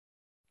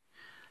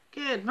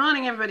Good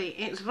morning, everybody.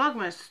 It's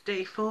Vlogmas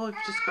day 4. We've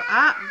just got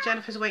up.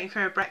 Jennifer's waiting for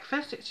her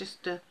breakfast. It's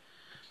just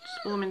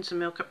warming some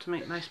milk up to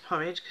make nice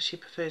porridge because she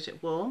prefers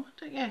it warm,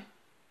 don't you?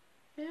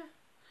 Yeah.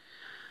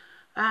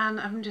 And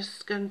I'm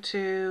just going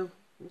to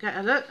get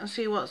a look and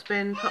see what's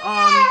been put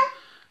on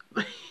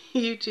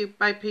YouTube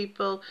by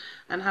people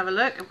and have a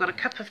look. I've got a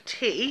cup of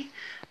tea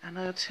and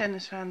I'll turn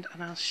this around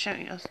and I'll show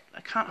you.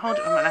 I can't hold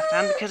it with my left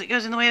hand because it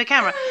goes in the way of the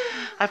camera.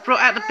 I've brought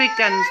out the big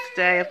guns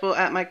today. I've brought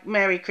out my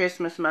Merry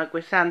Christmas mug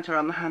with Santa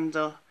on the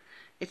handle.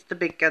 It's the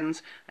big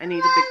guns. I need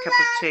a big cup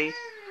of tea.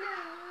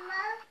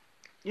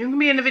 You can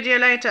be in the video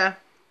later.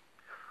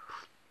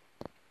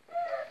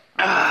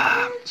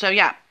 So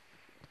yeah,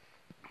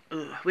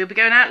 we'll be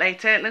going out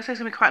later. It looks like it's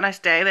going to be quite a nice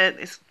day.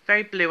 It's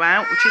very blue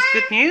out, which is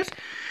good news.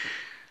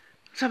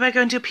 So I'm going to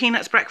go and do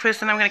Peanuts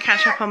breakfast and I'm going to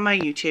catch up on my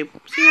YouTube.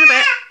 See you in a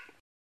bit.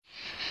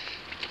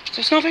 So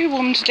it's not very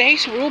warm today,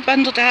 so we're all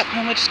bundled up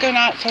and we're just going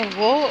out for a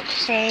walk.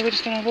 So we're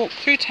just going to walk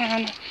through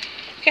town,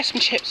 get some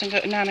chips and go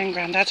to Nana and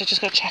Grandad's. I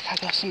just got to check I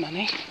got some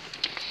money.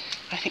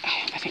 I think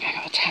I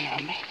got a tenner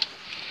on me.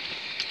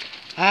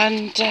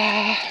 And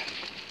we're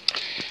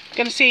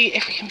going to see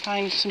if we can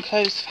find some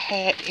clothes for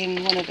her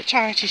in one of the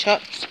charity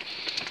shops.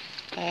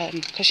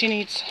 Because she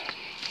needs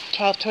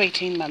 12 to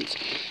 18 months.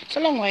 It's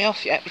a long way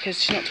off yet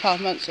because she's not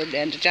 12 months at the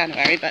end of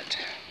January, but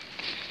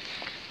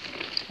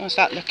I'm going to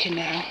start looking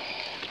now.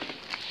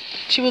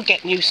 She will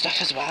get new stuff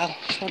as well.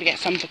 She'll probably get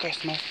some for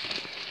Christmas.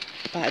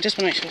 But I just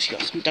want to make sure she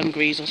got some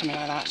dungarees or something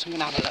like that, so I'm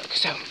going to have a look.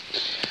 So,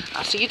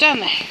 I'll see you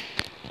down there.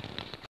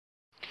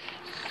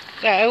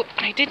 So,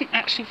 I didn't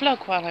actually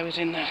vlog while I was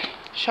in the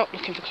shop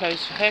looking for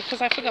clothes for her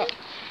because I forgot.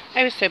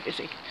 I was so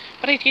busy.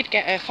 But I did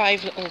get her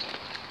 5 little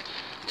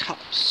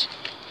tops.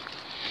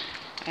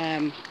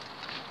 And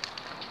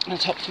a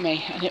top for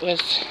me. And it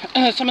was,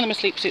 some of them are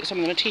sleep suits, some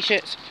of them are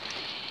t-shirts.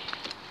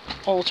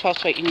 All 12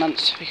 to 18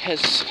 months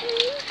because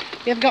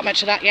we haven't got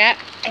much of that yet.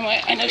 And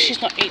I know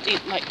she's not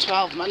 18, like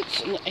 12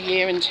 months, a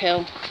year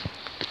until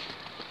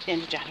the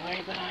end of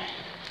January, but I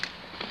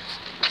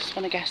just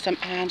want to get some.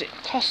 And it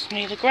cost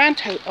me the grand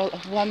total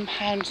of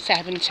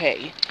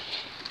 £1.70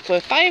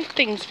 for 5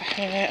 things for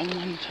her and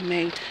 1 for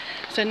me.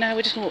 So now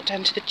we're just going to walk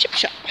down to the chip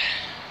shop.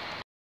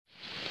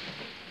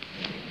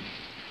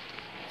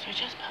 So I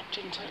just popped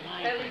into the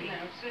library,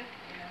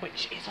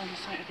 which is on the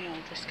site of the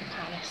old Risca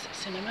Palace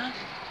cinema.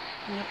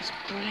 And there was a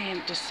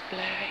brilliant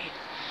display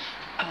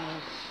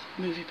of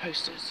movie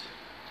posters.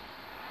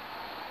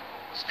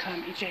 There's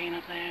Calamity Jane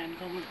up there and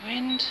Gone with the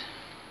Wind.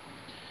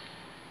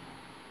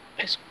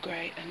 It's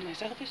great, and there's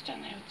Elvis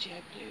down there with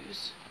GI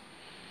Blues.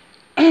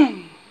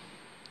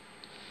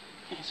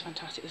 It's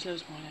fantastic. There's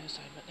loads more on the other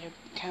side, but their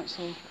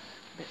council a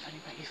bit funny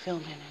about you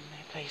filming in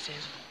their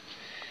places.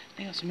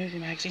 They got some movie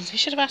magazines. They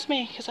should have asked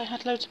me because I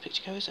had loads of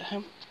picture goers at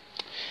home.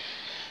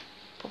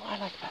 But what I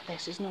like about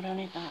this is not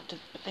only that,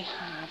 but they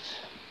have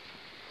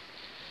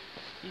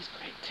these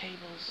great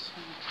tables.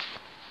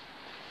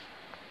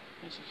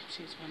 As you can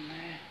see, there's one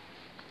there.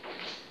 So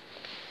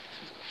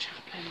we've got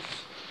chaplains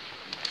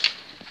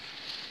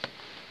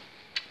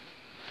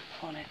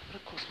on it, but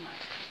of course my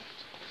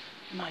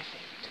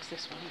favourite is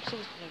this one. It's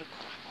always got a load of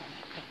crap on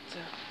it, but I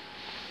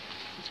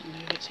didn't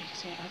move it so you can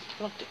see it. I've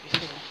vlogged it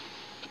before.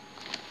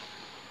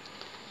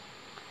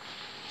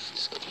 It's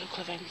just got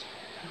local events,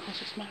 and of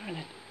course it's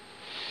Marion.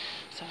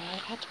 So I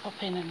had to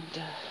pop in and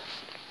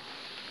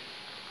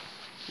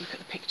look at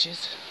the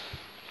pictures.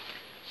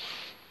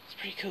 It's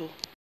pretty cool.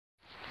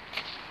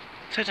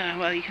 So I don't know,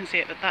 well you can see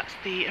it, but that's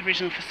the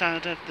original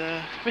facade of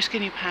the Risca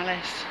New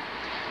Palace.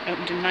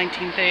 Opened in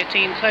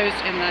 1913, closed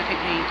in I think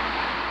the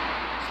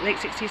late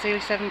 60s, early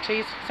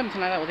 70s,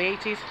 something like that, or the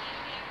 80s.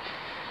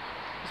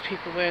 Because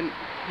people weren't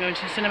going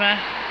to the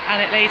cinema, and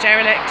it lay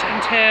derelict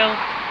until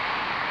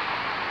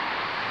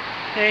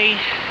they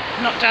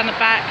knocked down the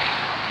back,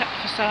 kept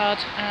the facade,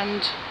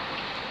 and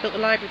built the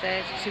library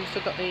there. As you see, we've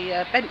still got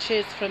the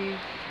benches from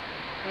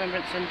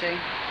Remembrance Sunday,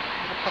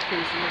 the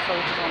poppies and the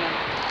soldiers on them.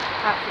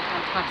 Absolutely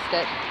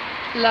fantastic.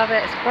 Love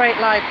it. It's a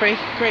great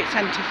library, great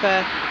centre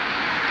for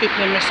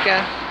people in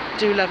Risca.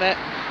 Do love it.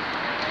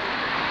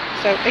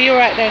 So, are you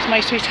alright? There's my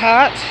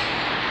sweetheart.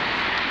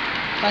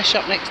 Nice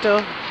shop next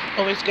door.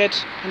 Always good.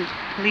 And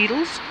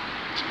Lidl's.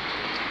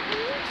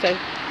 So,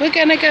 we're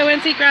going to go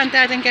and see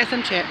Grandad and get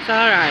some chips.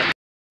 Alright.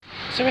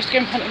 So, Risca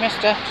and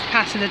Pontymister, just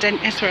passing the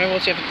dentist where I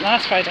was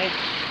last Friday,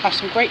 have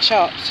some great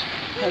shops.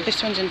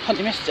 This one's in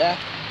Pontymister.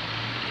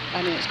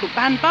 And it's called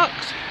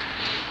Bandbox.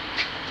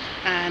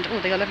 And oh,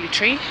 they got a lovely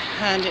tree,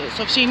 and it's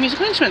obviously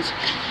musical instruments,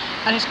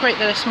 and it's great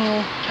that a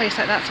small place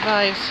like that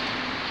survives,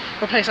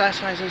 or a place like that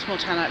survives in a small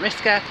town like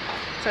Risca.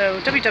 So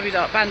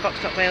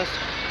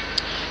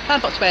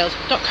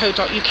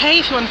bandboxwales.co.uk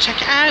if you want to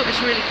check it out.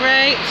 It's really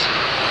great.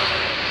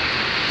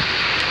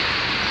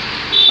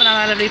 One of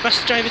our lovely bus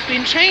drivers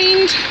being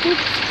trained.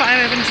 Oops, fire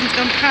everything's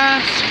gone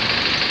past,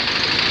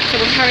 so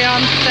we'll carry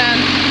on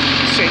down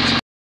the street.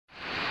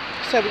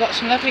 So we've got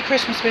some lovely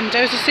Christmas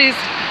windows. This is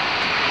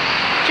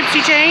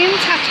Gypsy Jane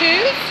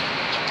tattoos.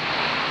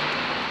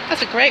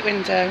 That's a great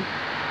window.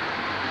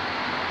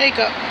 They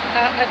got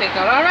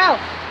RL.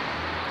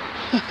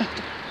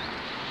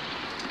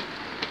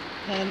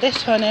 And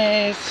this one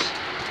is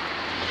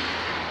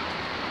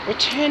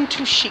Return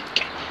to Chic.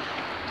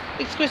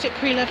 Exquisite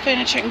pre-loved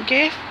furniture and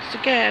gifts.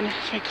 Again,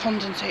 it's very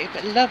condensated,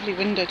 but lovely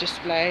window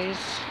displays.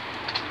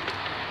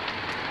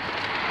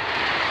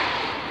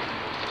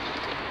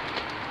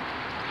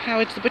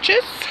 Howard's the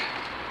Butchers.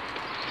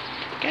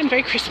 Again,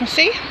 very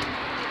Christmassy.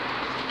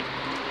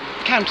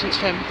 Accountant's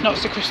firm, not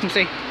so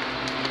Christmassy.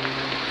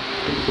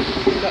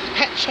 We've got the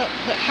pet shop,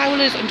 the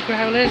Howlers and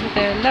Growlers with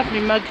their lovely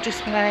mug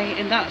display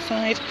in that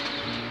side.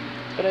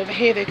 But over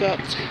here they've got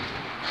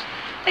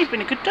They've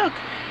Been a Good Dog.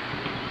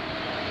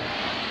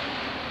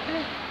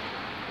 Yeah.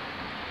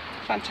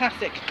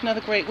 Fantastic.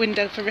 Another great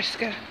window for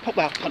Riska.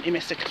 Well,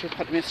 Pontymister, because we're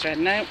Pontymister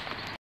end now.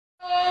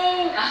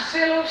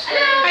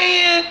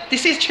 Hiya.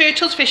 This is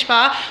Churchill's Fish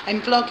Bar.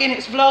 I'm vlogging.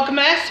 It's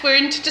Vlogmas. We're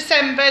into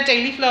December,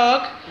 daily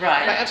vlog.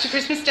 Right up to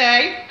Christmas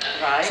Day.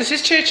 Right. So this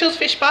is Churchill's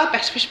Fish Bar,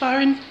 best fish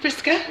bar in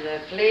Briska.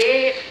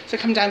 Lovely. So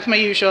come down for my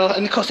usual,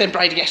 and of course then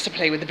Bridie gets to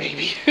play with the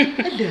baby.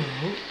 Hello.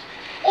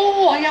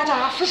 Oh, I had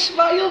half a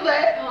smile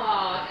there.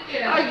 Oh,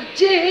 did you? I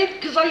did,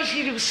 because I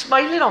see you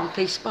smiling on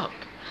Facebook.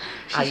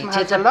 I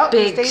did a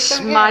big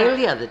smile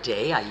the other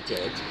day, I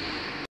did.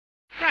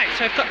 Right,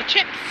 so I've got the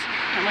chips,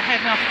 and we're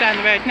heading off down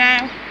the road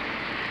now.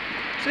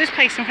 So this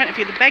place in front of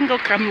you, the Bengal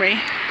Cymru,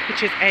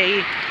 which is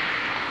a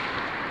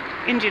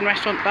Indian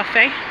restaurant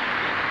buffet,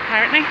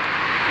 apparently.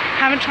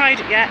 Haven't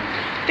tried it yet.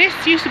 This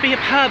used to be a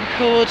pub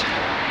called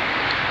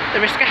the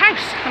Riska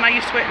House, and I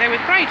used to work there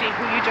with Bridie,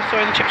 who you just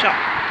saw in the chip shop.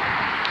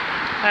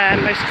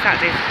 Most of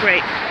Saturdays,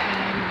 great.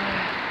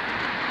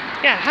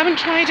 Yeah, haven't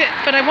tried it,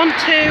 but I want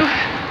to.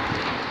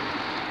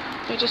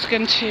 We're just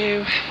going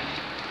to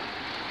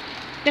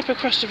nip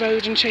across the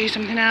road and show you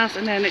something else,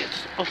 and then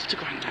it's off to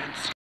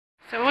Grandad's.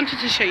 So I wanted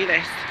to show you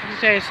this.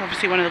 There's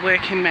obviously one of the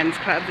working men's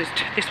clubs. There's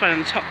this one in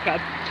the top club,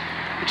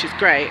 which is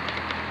great.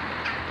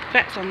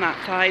 Vets on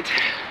that side.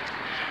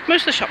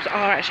 Most of the shops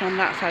are actually on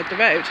that side of the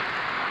road.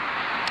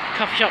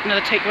 Coffee shop,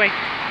 another takeaway.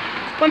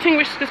 One thing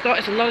Riska's got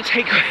is a lot of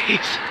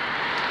takeaways.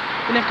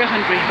 We never go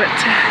hungry, but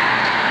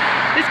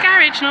this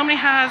garage normally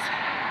has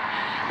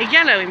a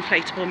yellow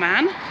inflatable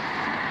man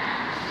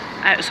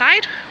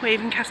outside,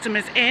 waving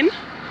customers in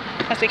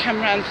as they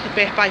come round to the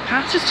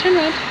bypass. Just turn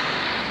round.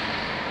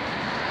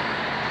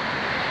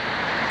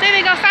 There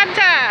they go,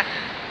 Santa!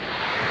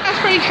 That's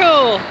pretty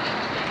cool.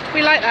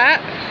 We like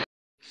that.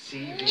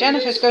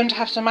 Jennifer's going to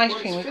have some ice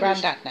cream with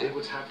Grandad now. It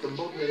would have the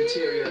modern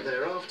interior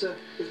thereafter,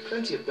 with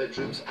plenty of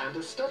bedrooms and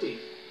a study.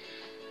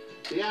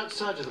 The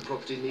outside of the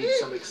property needs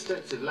some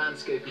extensive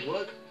landscaping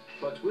work,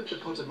 but with the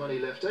pot of money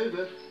left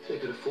over, they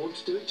could afford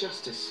to do it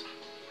justice.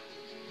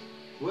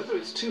 Whether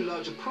it's too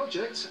large a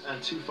project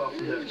and too far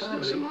from their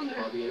family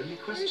are the only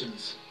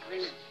questions.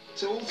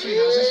 So all three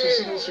houses, we've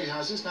seen all three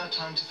houses, now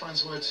time to find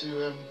somewhere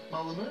to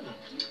mull them over.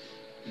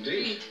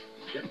 Indeed.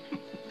 Yep.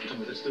 Come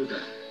with us, do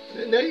that.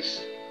 Isn't it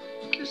nice?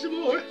 There's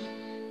some more.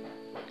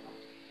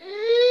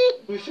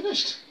 We're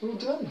finished. We're all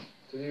done.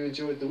 Have you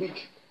enjoyed the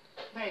week?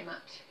 Very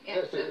much.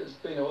 Yes. It's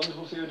been a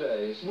wonderful few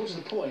days. More to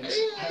the point,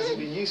 has it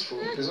been useful?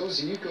 Because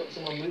obviously you've got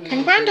someone moving.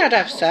 Can Grandad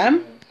have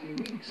some?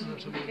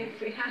 If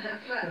we have,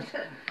 but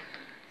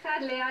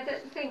sadly I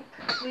don't think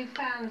we've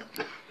found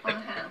our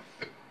house.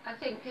 I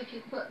think if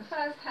you put the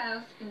first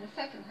house in the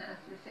second house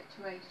in the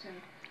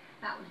situation,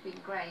 that would have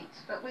been great.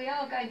 But we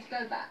are going to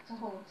go back to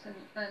Horton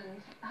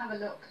and have a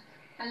look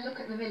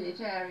at the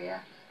village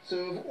area. So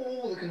of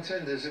all the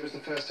contenders, it was the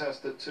first house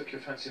that took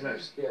your fancy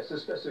most? Yes, the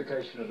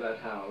specification of that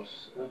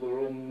house, all the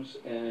rooms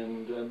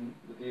and the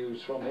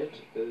views from it,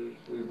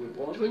 we would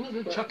want. We're not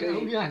going to chuck it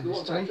out behind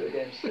this time. The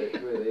against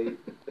it really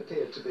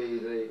appeared to be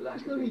the lack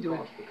of being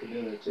part of the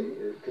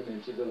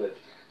community village.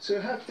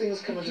 So have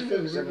things come into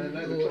focus? I mean,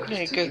 I know the clock You're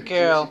a is good 2:50,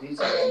 girl. she needs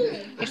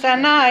to Is that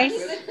nice?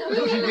 That's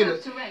what she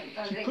did.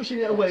 She's pushing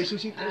it away so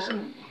she gets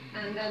some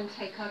and then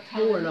take our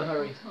time. more in a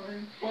hurry.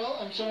 Well,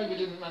 I'm sorry we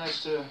didn't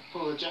manage to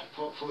pull the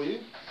jackpot for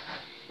you,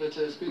 but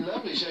it's been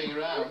lovely showing you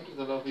around with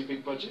a lovely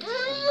big budget, and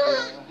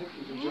I hope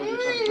you've enjoyed your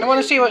time. I want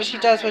to see what she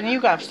does when you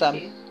have some.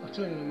 I'll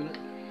tell you in a minute.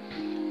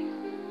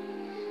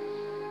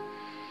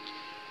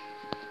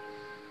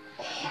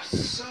 Oh,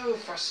 so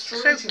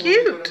frustrating. So when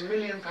we've got cute. £1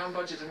 million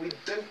budget and we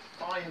don't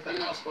find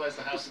the house buys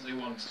the house that they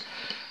want.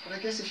 But I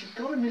guess if you've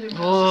got £1 million to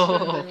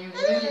spend, then you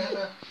really have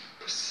a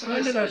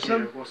precise idea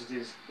of what it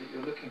is that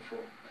you're looking for.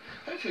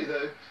 Hopefully,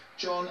 though,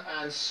 John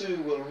and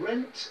Sue will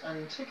rent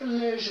and take a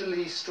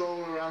leisurely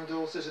stroll around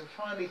Dorset and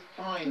finally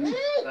find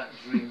that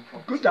dream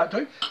property. Good that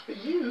time. But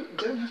you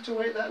don't have to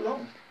wait that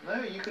long.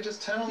 No, you could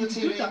just turn on the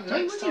TV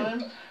next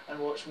time and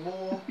watch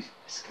more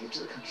Escape to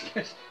the Country.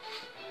 Yes.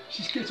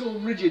 She gets all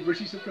rigid when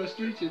she's so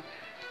frustrated.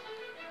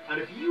 And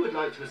if you would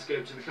like to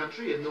escape to the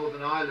country in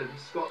Northern Ireland,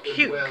 Scotland,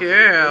 Cute Wales,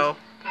 girl.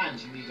 and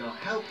you need our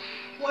help,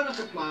 why not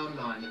apply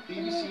online at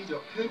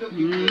bbc.co.uk/be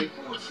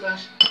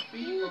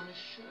on this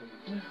show.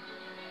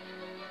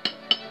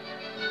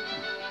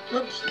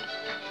 Oops.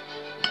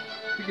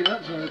 Pick it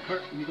up, sorry.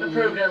 The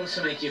programmes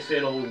to make you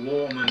feel all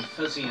warm and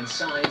fuzzy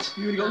inside.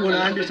 You only got one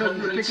hand, it's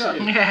hard to pick up.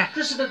 Yeah.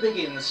 Christopher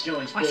Biggins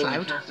joins That's Paul and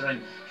loud.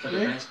 Catherine for the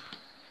Yeah. best.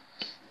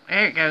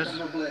 There it goes.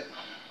 Probably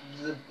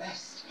the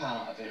best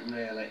part of it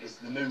really is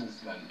the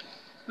movement.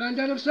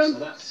 Granddad have So some?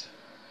 that's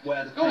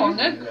where the Go on,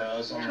 pavement then.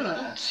 goes on Shut up.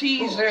 there.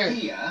 Teaser. But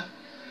here,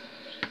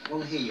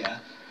 well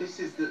here, this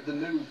is the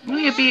movement. Well,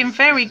 you're being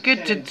very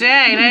good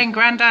today, letting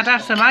Grandad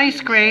have some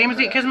ice cream. Is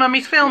it because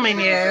Mummy's filming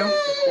you?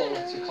 It's a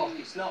quality clock.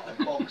 It's not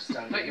a bog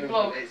standard Like your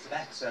movement. vlog. It's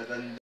better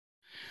than.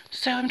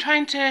 So I'm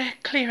trying to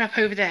clear up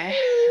over there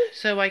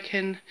so I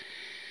can...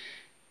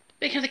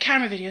 Because the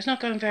camera video is not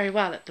going very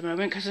well at the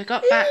moment because I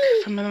got back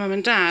from my mum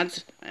and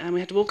dad's and we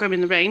had to walk home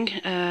in the rain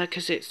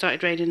because it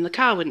started raining and the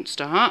car wouldn't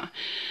start.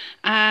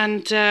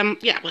 And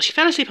yeah, well, she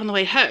fell asleep on the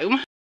way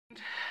home.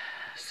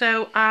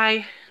 So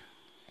I,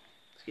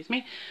 excuse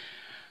me,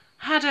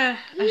 had a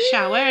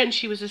shower and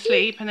she was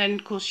asleep, and then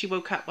of course she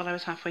woke up while I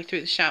was halfway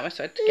through the shower,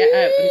 so I had to get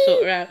out and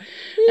sort her out.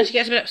 And she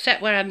gets a bit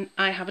upset when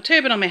I have a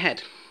turban on my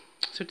head.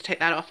 So to take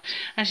that off,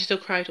 and she still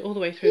cried all the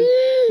way through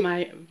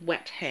my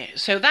wet hair.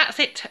 So that's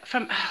it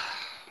from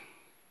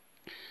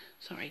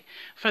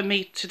from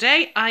me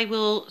today. I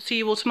will see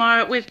you all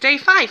tomorrow with day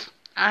 5.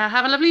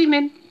 Have a lovely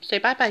evening. Say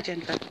bye bye,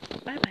 Jennifer.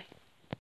 Bye bye.